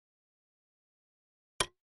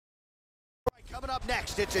Coming up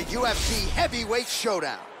next, it's a UFC heavyweight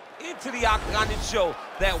showdown. Into the octagon and show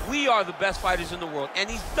that we are the best fighters in the world, and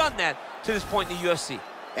he's done that to this point in the UFC.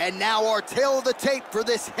 And now our tale of the tape for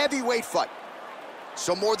this heavyweight fight.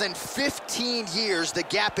 So more than 15 years, the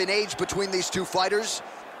gap in age between these two fighters,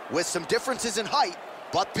 with some differences in height,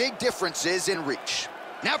 but big differences in reach.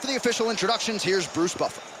 Now for the official introductions, here's Bruce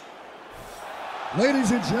Buffer.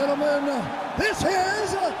 Ladies and gentlemen, this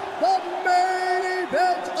is the main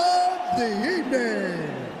event of the evening.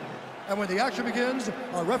 And when the action begins,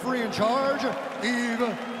 our referee in charge,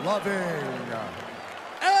 Yves Loving. And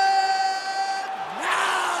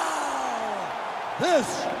now, this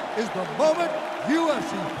is the moment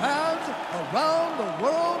UFC fans around the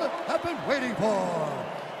world have been waiting for.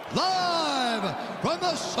 Live from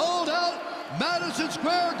the sold-out Madison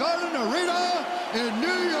Square Garden Arena in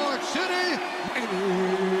New York City,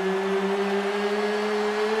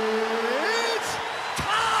 it's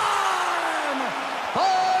time!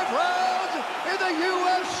 5 rounds in the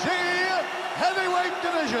UFC heavyweight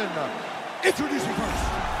division. Introducing first,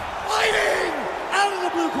 fighting out of the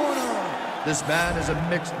blue corner. This man is a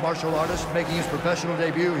mixed martial artist making his professional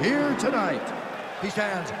debut here tonight. He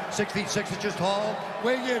stands 6 feet 6 inches tall,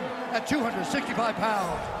 weighing in at 265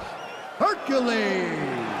 pounds. Hercules.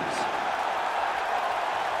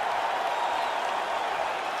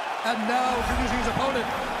 And now introducing his opponent,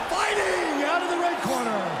 fighting out of the red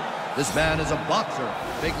corner. This man is a boxer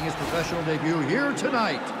making his professional debut here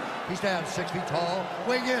tonight. He stands 6 feet tall,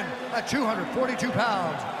 weighing in at 242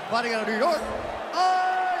 pounds. Fighting out of New York,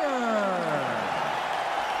 Iron.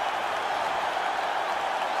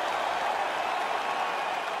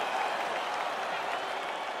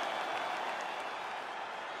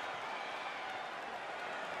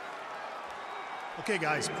 Okay,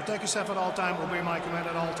 guys, protect yourself at all time, obey my command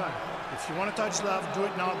at all time. If you want to touch left, do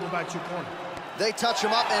it now, go back to your corner. They touch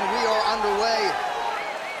him up, and we are underway.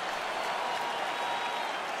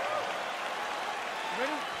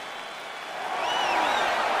 Ready?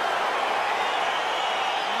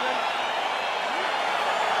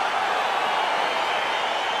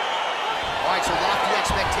 All right, so lofty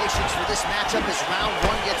expectations for this matchup as round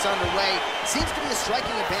 1 gets underway. Seems to be a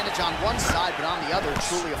striking advantage on one side, but on the other,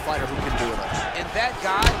 truly a fighter who can do it all. And that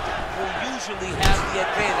guy will usually have the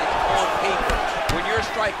advantage on paper. When you're a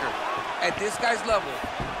striker, at this guy's level,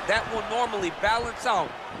 that will normally balance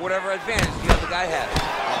out whatever advantage the other guy has.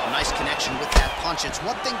 Oh, nice connection with that punch. It's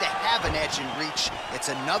one thing to have an edge in reach. It's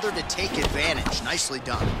another to take advantage. Nicely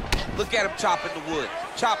done. Look at him chopping the wood.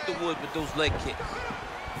 Chop the wood with those leg kicks.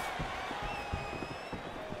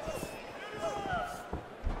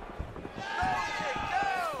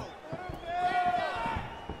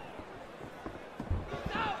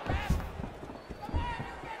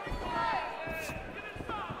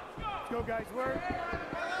 Go, guys, work.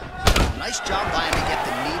 Nice job by him to get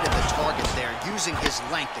the knee to the target there, using his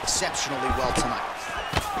length exceptionally well tonight.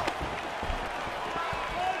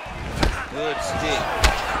 Good stick.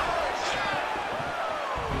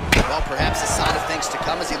 Well, perhaps a sign of things to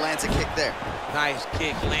come as he lands a kick there. Nice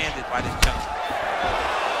kick landed by this jump.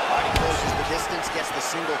 He closes the distance, gets the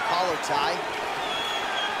single collar tie.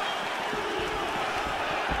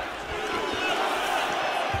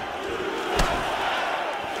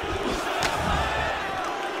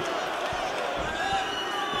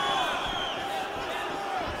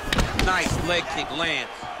 Nice leg kick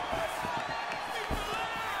lands.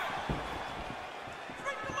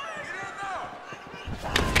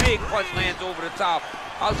 Big punch lands over the top.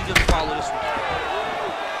 How's he gonna follow this one?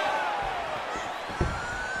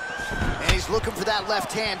 And he's looking for that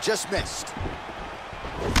left hand, just missed.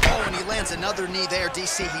 Oh, and he lands another knee there,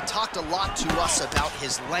 DC. He talked a lot to us about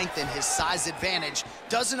his length and his size advantage.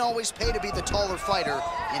 Doesn't always pay to be the taller fighter.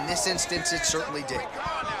 In this instance, it certainly did.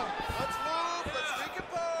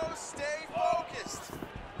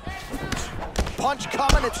 Punch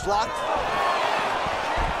coming, it's blocked.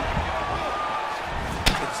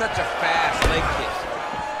 It's such a fast leg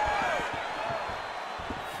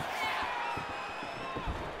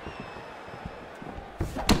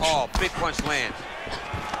kick. Oh, big punch lands.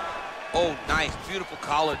 Oh, nice, beautiful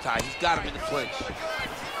collar tie. He's got him in the clinch.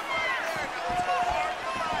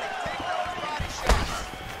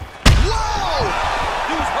 Whoa!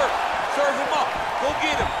 Dude's hurt. Serve him up. Go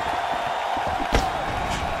get him.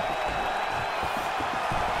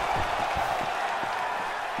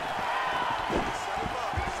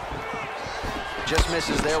 Just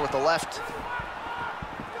misses there with the left.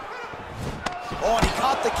 Oh, and he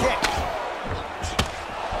caught the kick.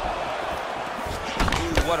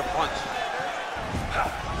 Ooh, what a punch.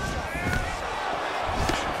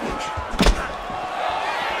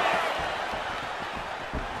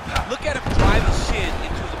 Look at him driving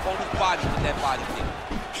body with that body kick.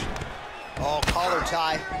 Oh, collar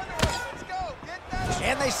tie.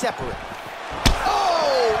 And they separate.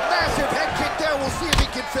 Oh, massive head kick there. We'll see if he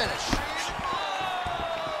can finish.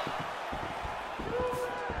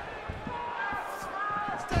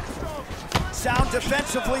 Sound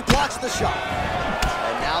defensively blocks the shot.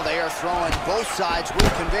 And now they are throwing both sides with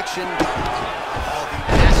conviction. Oh,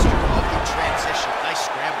 the master of the transition. Nice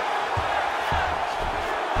scramble.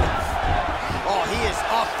 Oh, he is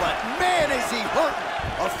up, but man, is he hurting.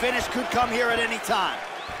 A finish could come here at any time.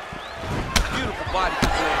 Beautiful body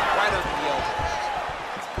control, right under the elbow.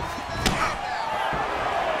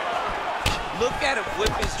 Look at him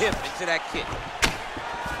whip his hip into that kick.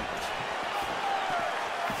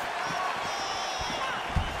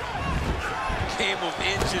 Game of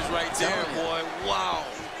inches right there, boy. Wow.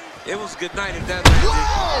 It was good night if that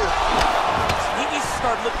he needs to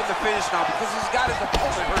start looking to finish now because he's got his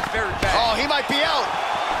opponent hurt very bad. Oh, he might be out.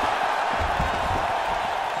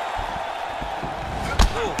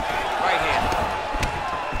 Ooh, right hand.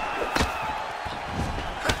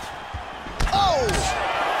 Oh!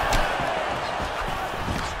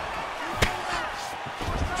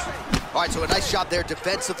 All right, so a nice job there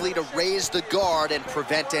defensively to raise the guard and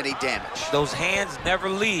prevent any damage. Those hands never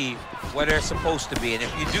leave where they're supposed to be, and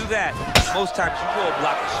if you do that, most times you will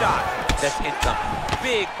block a shot that's incoming.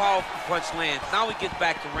 Big, powerful punch lands. Now he gets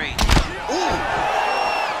back to range. Ooh!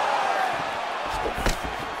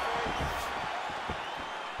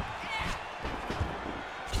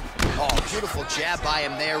 Oh, beautiful jab by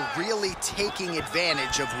him there, really taking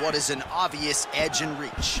advantage of what is an obvious edge and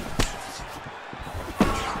reach.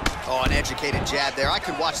 Oh, an educated jab there. I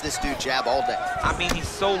could watch this dude jab all day. I mean, he's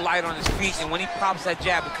so light on his feet, and when he pops that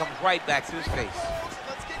jab, it comes right back to his face.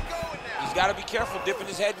 He's got to be careful dipping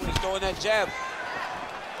his head when he's throwing that jab.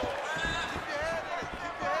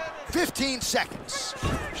 15 seconds.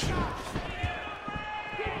 Oh,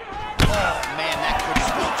 man, that could be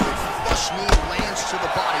good. Flush knee lands to the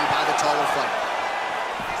body by the taller fighter.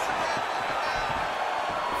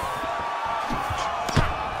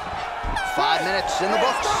 5 minutes in the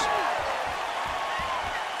books.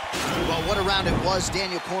 Well, what a round it was.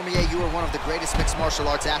 Daniel Cormier, you are one of the greatest mixed martial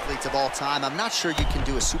arts athletes of all time. I'm not sure you can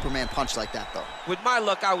do a Superman punch like that, though. With my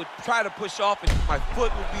luck, I would try to push off, and my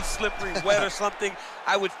foot would be slippery, wet or something.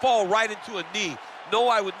 I would fall right into a knee. No,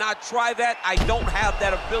 I would not try that. I don't have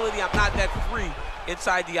that ability. I'm not that free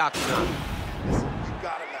inside the octagon. Listen, you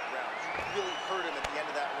got him that round. You really hurt him at the end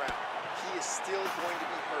of that round. He is still going to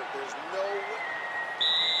be hurt. There's no way.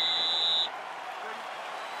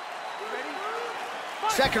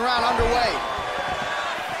 Second round underway.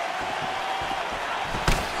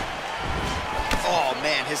 Oh,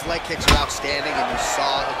 man, his leg kicks are outstanding, and you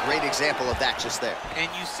saw a great example of that just there.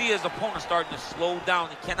 And you see his opponent starting to slow down.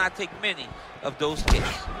 He cannot take many of those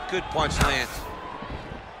kicks. Good punch lands.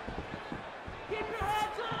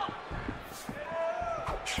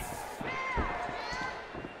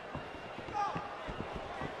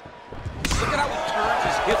 Look at how he turns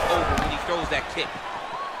his hip over when he throws that kick.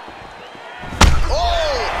 Oh,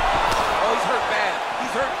 he's hurt bad.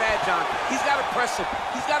 He's hurt bad, John. He's got to press him.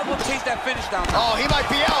 He's got to go chase that finish down now. Oh, he might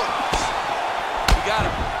be out. You got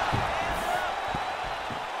him.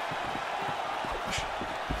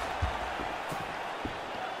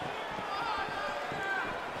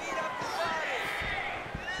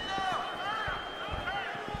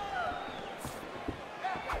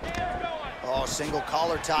 Oh, single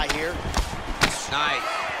collar tie here. Nice.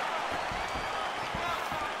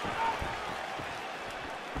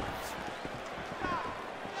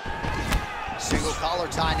 Single collar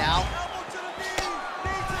tie now.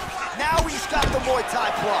 Now he's got the Muay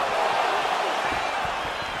Thai plug.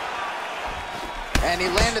 And he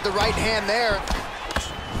landed the right hand there.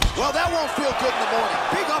 Well, that won't feel good in the morning.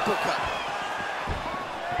 Big uppercut.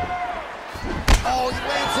 Oh, he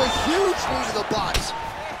lands a huge knee to the body.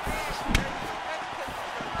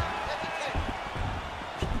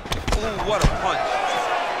 Ooh, what a punch.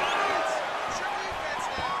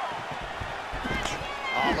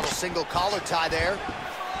 Oh, a little single collar tie there.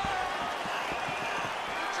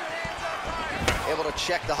 Able to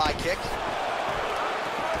check the high kick.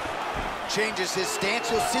 Changes his stance.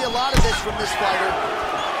 You'll see a lot of this from this fighter.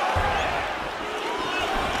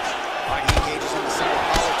 All right, he engages in the single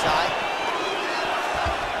collar tie.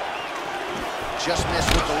 Just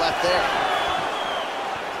missed with the left there.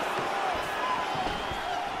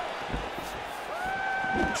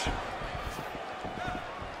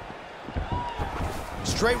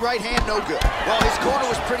 Straight right hand, no good. Well, his corner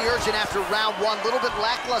was pretty urgent after round one. A little bit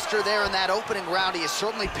lackluster there in that opening round. He has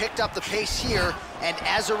certainly picked up the pace here, and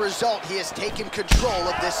as a result, he has taken control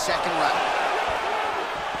of this second round.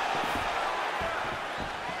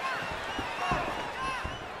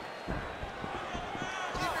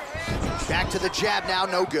 Back to the jab now,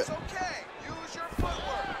 no good. Okay, use your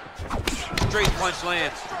footwork. Straight punch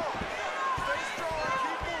lands. Stay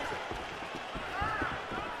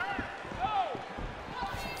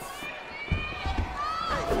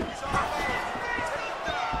strong, keep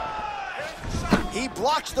moving. He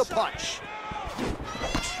blocks the punch.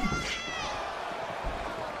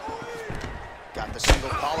 Got the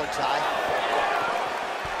single collar tie.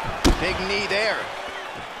 Big knee there.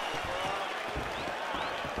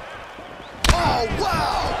 Oh,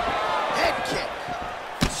 wow! Head kick.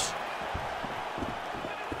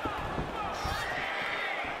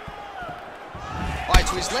 All right,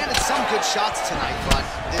 so he's landed some good shots tonight, but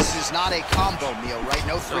this is not a combo meal, right?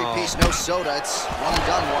 No three-piece, no soda. It's one and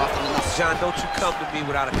done more often than not. John, don't you come to me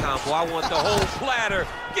without a combo. I want the whole platter.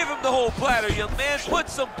 Give him the whole platter, young man. Put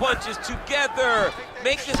some punches together.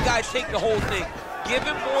 Make this guy take the whole thing. Give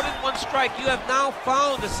him more than one strike. You have now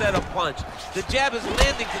found a setup punch. The jab is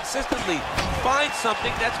landing consistently. Find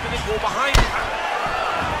something that's going to go behind it.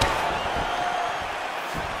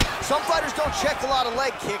 Some fighters don't check a lot of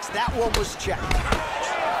leg kicks. That one was checked.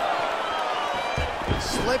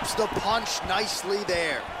 Slips the punch nicely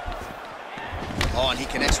there. Oh, and he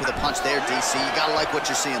connects with a punch there, DC. You gotta like what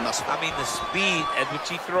you're seeing thus far. I mean, the speed at which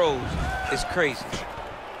he throws is crazy.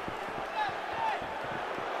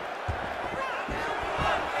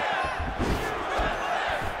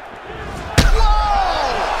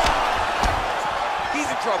 Whoa! He's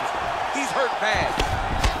in trouble. He's hurt bad.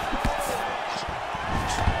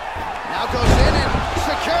 Now goes in and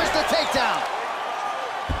secures the takedown.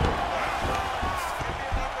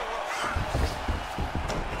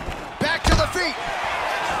 Back to the feet.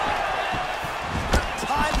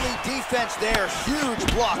 Timely defense there.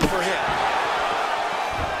 Huge block for him.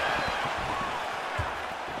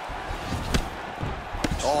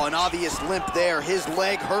 Oh, an obvious limp there. His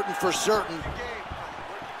leg hurting for certain.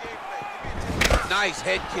 Nice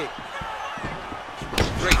head kick.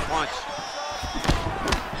 Great punch.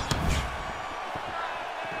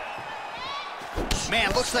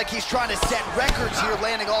 Man, looks like he's trying to set records here,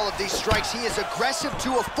 landing all of these strikes. He is aggressive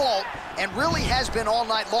to a fault and really has been all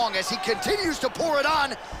night long as he continues to pour it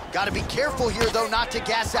on. Got to be careful here, though, not to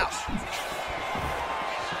gas out.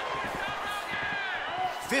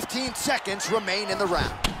 15 seconds remain in the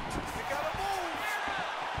round.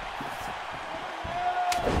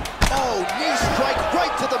 Oh, knee strike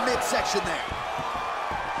right to the midsection there.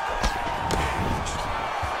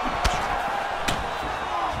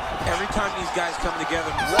 Every time these guys come together.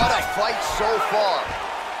 What a fight so far.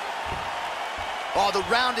 Oh, the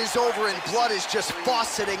round is over and blood is just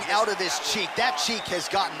fauceting out of his cheek. That cheek has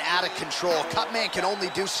gotten out of control. Cut man can only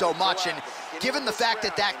do so much, and given the fact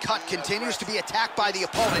that that cut continues to be attacked by the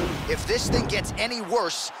opponent, if this thing gets any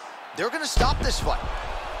worse, they're gonna stop this fight.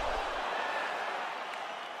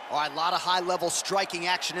 All right, a lot of high-level striking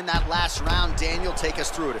action in that last round. Daniel, take us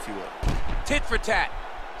through it, if you will. Tit for tat.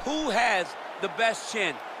 Who has the best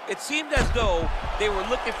chin? It seemed as though they were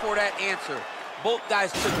looking for that answer. Both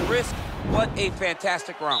guys took risk. What a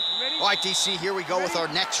fantastic round. All right, DC, here we go with our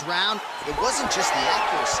next round. It wasn't just the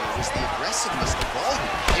accuracy, it was the aggressiveness, the volume.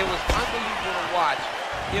 It was unbelievable to watch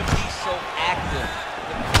him be so active.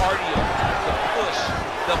 The cardio, the push,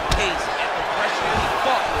 the pace, and the pressure he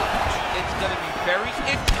fought with. It's going to be very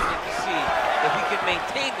interesting to see if he can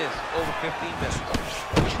maintain this over 15 minutes.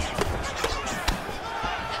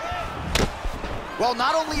 Well,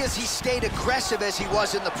 not only has he stayed aggressive as he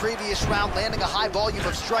was in the previous round, landing a high volume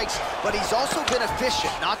of strikes, but he's also been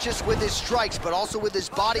efficient, not just with his strikes, but also with his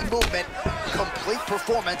body movement. Complete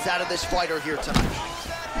performance out of this fighter here tonight.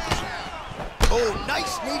 Oh,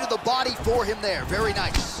 nice knee to the body for him there. Very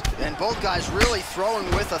nice. And both guys really throwing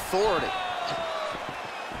with authority.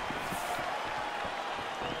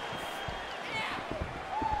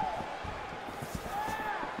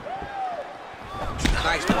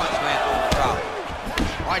 Nice punch land over the top.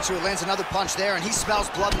 All right, so he lands another punch there, and he smells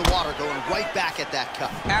blood in the water, going right back at that cut.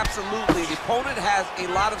 Absolutely. The opponent has a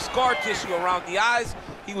lot of scar tissue around the eyes.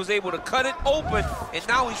 He was able to cut it open, and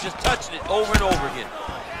now he's just touching it over and over again.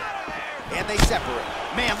 And they separate.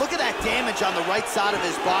 Man, look at that damage on the right side of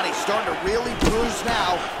his body. Starting to really bruise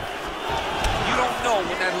now. You don't know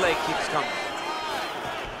when that leg kick's coming.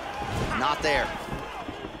 Not there.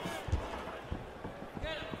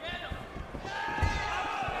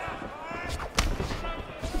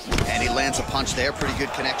 And he lands a punch there. Pretty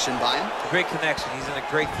good connection by him. Great connection. He's in a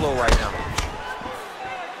great flow right now.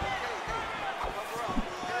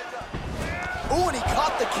 Ooh, and he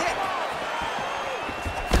caught the kick.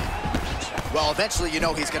 Well, eventually, you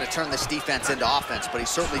know he's going to turn this defense into offense, but he's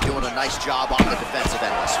certainly doing a nice job on the defensive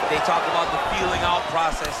end this way. They talk about the feeling out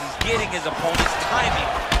process. He's getting his opponent's timing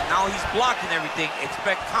Now he's blocking everything.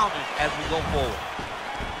 Expect counters as we go forward.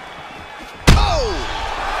 Oh!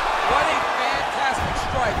 What a fantastic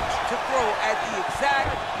strike to throw at the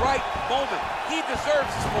exact right moment. He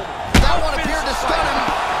deserves this moment. That one appeared to stun him.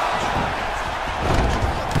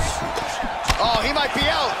 Oh, he might be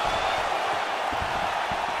out.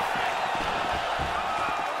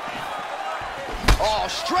 Oh,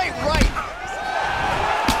 straight right.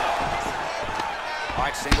 All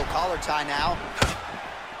right, single collar tie now.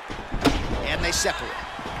 And they separate.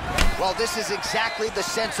 Well, this is exactly the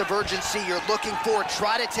sense of urgency you're looking for.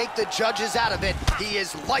 Try to take the judges out of it. He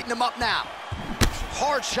is lighting them up now.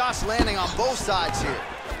 Hard shots landing on both sides here.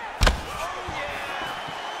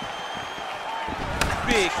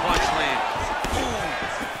 Big punch land.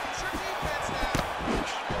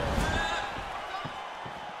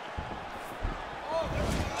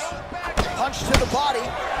 Punch to the body.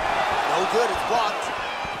 No good, it's blocked.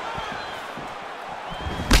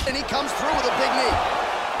 And he comes through with a big knee.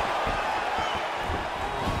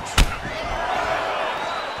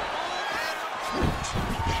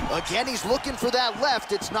 Again, he's looking for that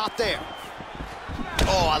left. It's not there.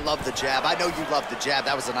 Oh, I love the jab. I know you love the jab.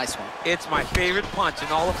 That was a nice one. It's my favorite punch in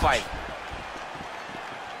all the fight.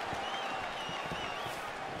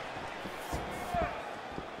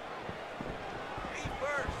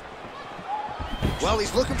 Well,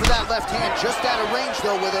 he's looking for that left hand, just out of range,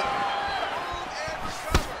 though, with it.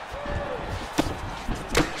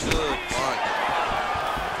 Good punch.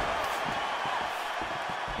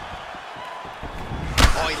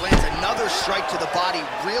 Oh, he lands another strike to the body,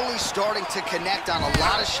 really starting to connect on a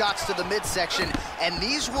lot of shots to the midsection, and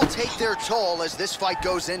these will take their toll as this fight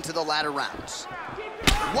goes into the latter rounds.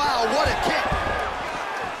 Wow, what a kick!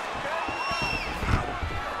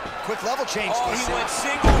 Quick level change. Oh, he went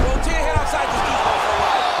single, rotate head outside the knee for a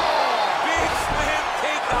while. Big slam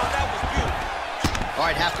takedown, that was beautiful. All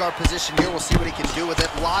right, half guard position here. We'll see what he can do with it.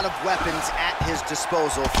 A lot of weapons at his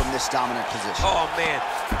disposal from this dominant position. Oh, man,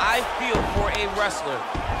 I feel for a wrestler,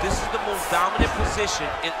 this is the most dominant position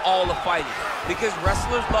in all of fighting because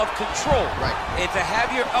wrestlers love control. Right. And to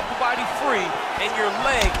have your upper body free and your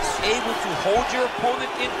legs able to hold your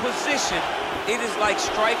opponent in position, it is like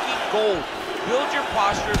striking gold. Build your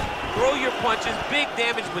posture, throw your punches, big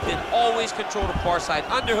damage, but then always control the far side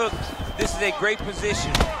underhook. This is a great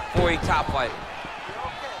position for a top fighter.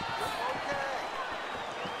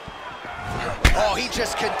 Oh, he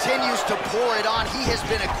just continues to pour it on. He has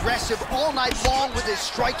been aggressive all night long with his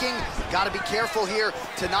striking. Got to be careful here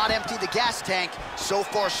to not empty the gas tank. So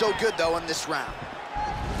far, so good, though, in this round.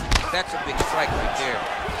 That's a big strike right there.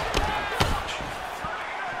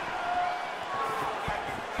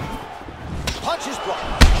 Punches blocked.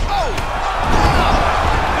 Oh!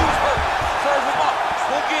 Dude's hurt. Serve him up.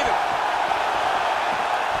 Go get him.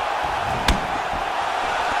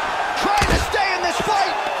 Trying to stay in this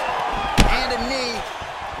fight. And a knee.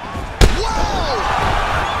 Whoa!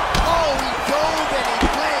 Oh, he dove and he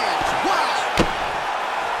lands. Wow!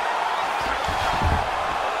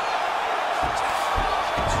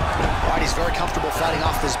 All right, he's very comfortable fighting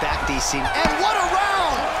off this back, DC. And what a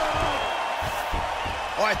round!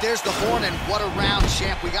 All right, there's the horn, and what a round,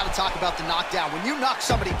 champ. We got to talk about the knockdown. When you knock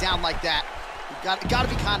somebody down like that, it got to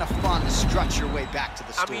be kind of fun to strut your way back to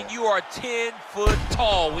the store. I mean, you are 10 foot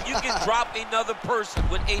tall. When you can drop another person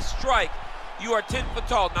with a strike, you are 10 foot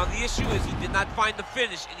tall. Now, the issue is he did not find the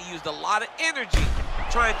finish, and he used a lot of energy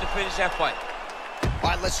trying to finish that fight. All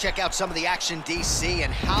right, let's check out some of the action, DC,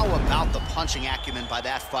 and how about the punching acumen by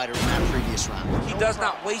that fighter in that previous round? He does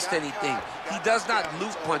not waste anything. He does not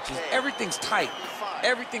loop punches. Everything's tight.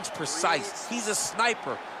 Everything's precise. He's a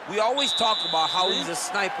sniper. We always talk about how he's a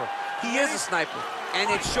sniper. He is a sniper, and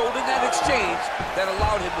it showed in that exchange that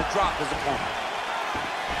allowed him to drop his opponent.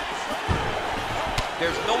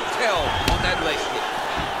 There's no tell on that leg kick.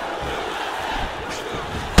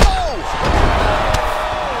 Oh!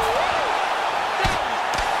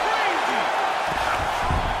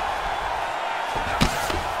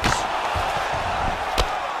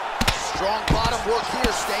 Strong bottom work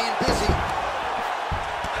here, staying busy.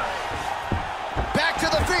 Back to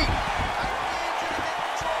the feet.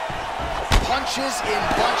 Punches in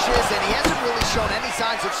bunches, and he hasn't really shown any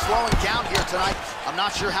signs of slowing down here tonight. I'm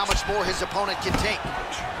not sure how much more his opponent can take.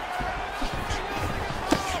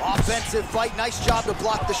 Offensive fight, nice job to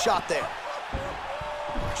block the shot there.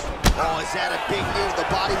 Oh, is that a big knee to the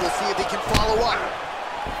body? We'll see if he can follow up.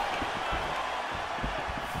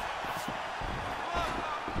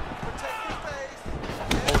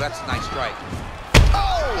 Oh, that's a nice strike.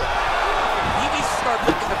 Oh! He needs to start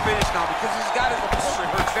looking to finish now because he's got his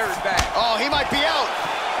opponent hurt very bad. Oh, he might be out.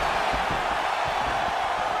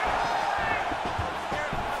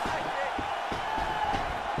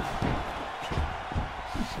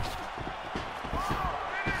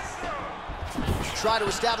 try to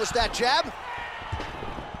establish that jab.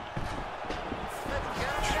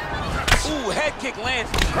 Ooh, head kick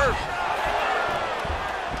lands, hurt.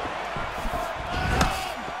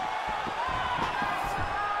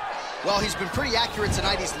 Well, he's been pretty accurate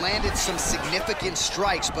tonight. He's landed some significant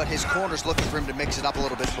strikes, but his corner's looking for him to mix it up a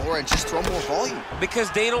little bit more and just throw more volume.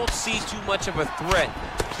 Because they don't see too much of a threat.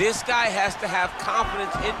 This guy has to have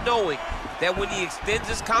confidence in knowing that when he extends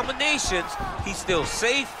his combinations, he's still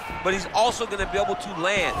safe, but he's also going to be able to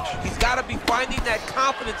land. He's got to be finding that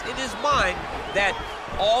confidence in his mind that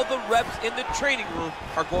all the reps in the training room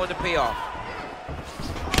are going to pay off.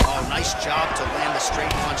 Oh, nice job to land the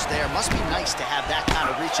straight punch there. Must be nice to have that kind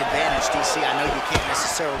of reach advantage, DC. I know you can't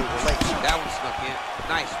necessarily relate. That one snuck in.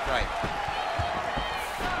 Nice strike.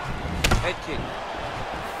 Head kick.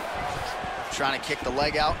 Trying to kick the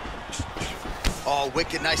leg out. Oh,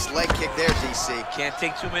 wicked nice leg kick there, DC. Can't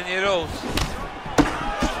take too many of those.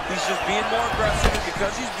 He's just being more aggressive, and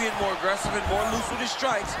because he's being more aggressive and more loose with his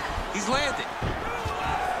strikes, he's landing.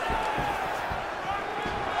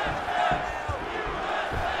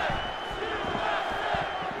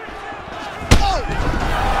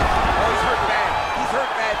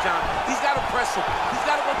 He's got to press him. He's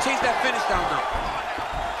got to go chase that finish down now.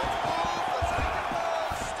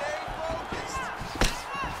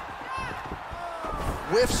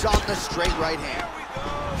 Whiffs on the straight right hand.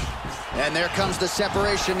 And there comes the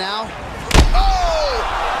separation now. Oh!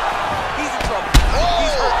 He's in trouble. Oh!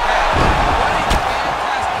 He's hurt bad. What a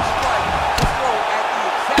fantastic strike to throw at the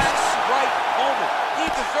exact right moment. He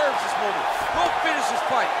deserves this moment. Go finish his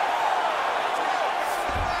fight.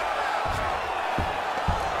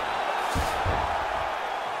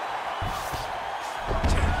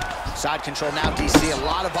 Side control now, DC. A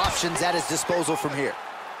lot of options at his disposal from here.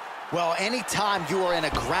 Well, anytime you are in a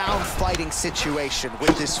ground fighting situation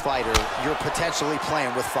with this fighter, you're potentially playing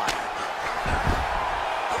with fire.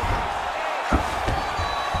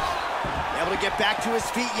 Able to get back to his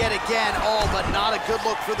feet yet again. Oh, but not a good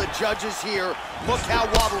look for the judges here. Look how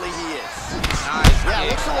wobbly he is. Nice. Yeah,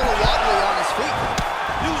 looks a little wobbly on his feet.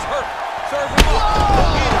 Dude's hurt. Serve him up.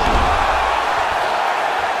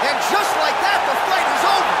 And just like that, the fight is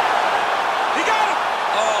over. He got him!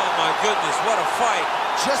 Oh my goodness, what a fight.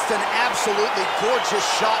 Just an absolutely gorgeous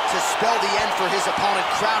shot to spell the end for his opponent.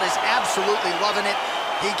 Crowd is absolutely loving it.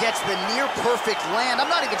 He gets the near perfect land.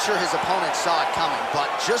 I'm not even sure his opponent saw it coming,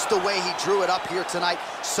 but just the way he drew it up here tonight,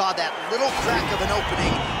 saw that little crack of an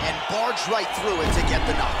opening and barged right through it to get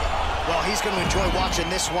the knockout. Well, he's going to enjoy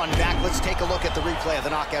watching this one back. Let's take a look at the replay of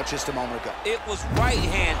the knockout just a moment ago. It was right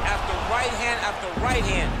hand after right hand after right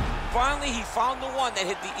hand. Finally, he found the one that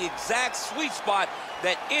hit the exact sweet spot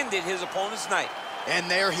that ended his opponent's night. And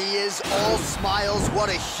there he is, all smiles. What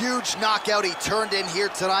a huge knockout he turned in here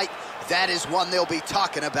tonight. That is one they'll be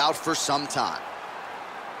talking about for some time.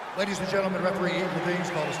 Ladies and gentlemen, referee intervenes,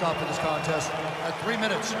 called a stop to this contest at 3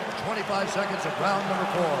 minutes, 25 seconds of round number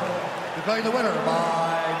 4. Declaring the winner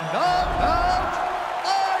by knockout.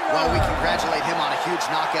 Well, we congratulate him on a huge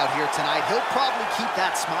knockout here tonight. He'll probably keep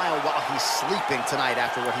that smile while he's sleeping tonight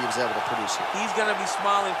after what he was able to produce here. He's going to be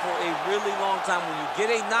smiling for a really long time. When you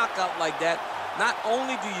get a knockout like that, not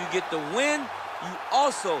only do you get the win, you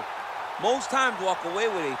also, most times, walk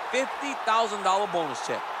away with a $50,000 bonus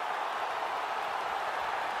check.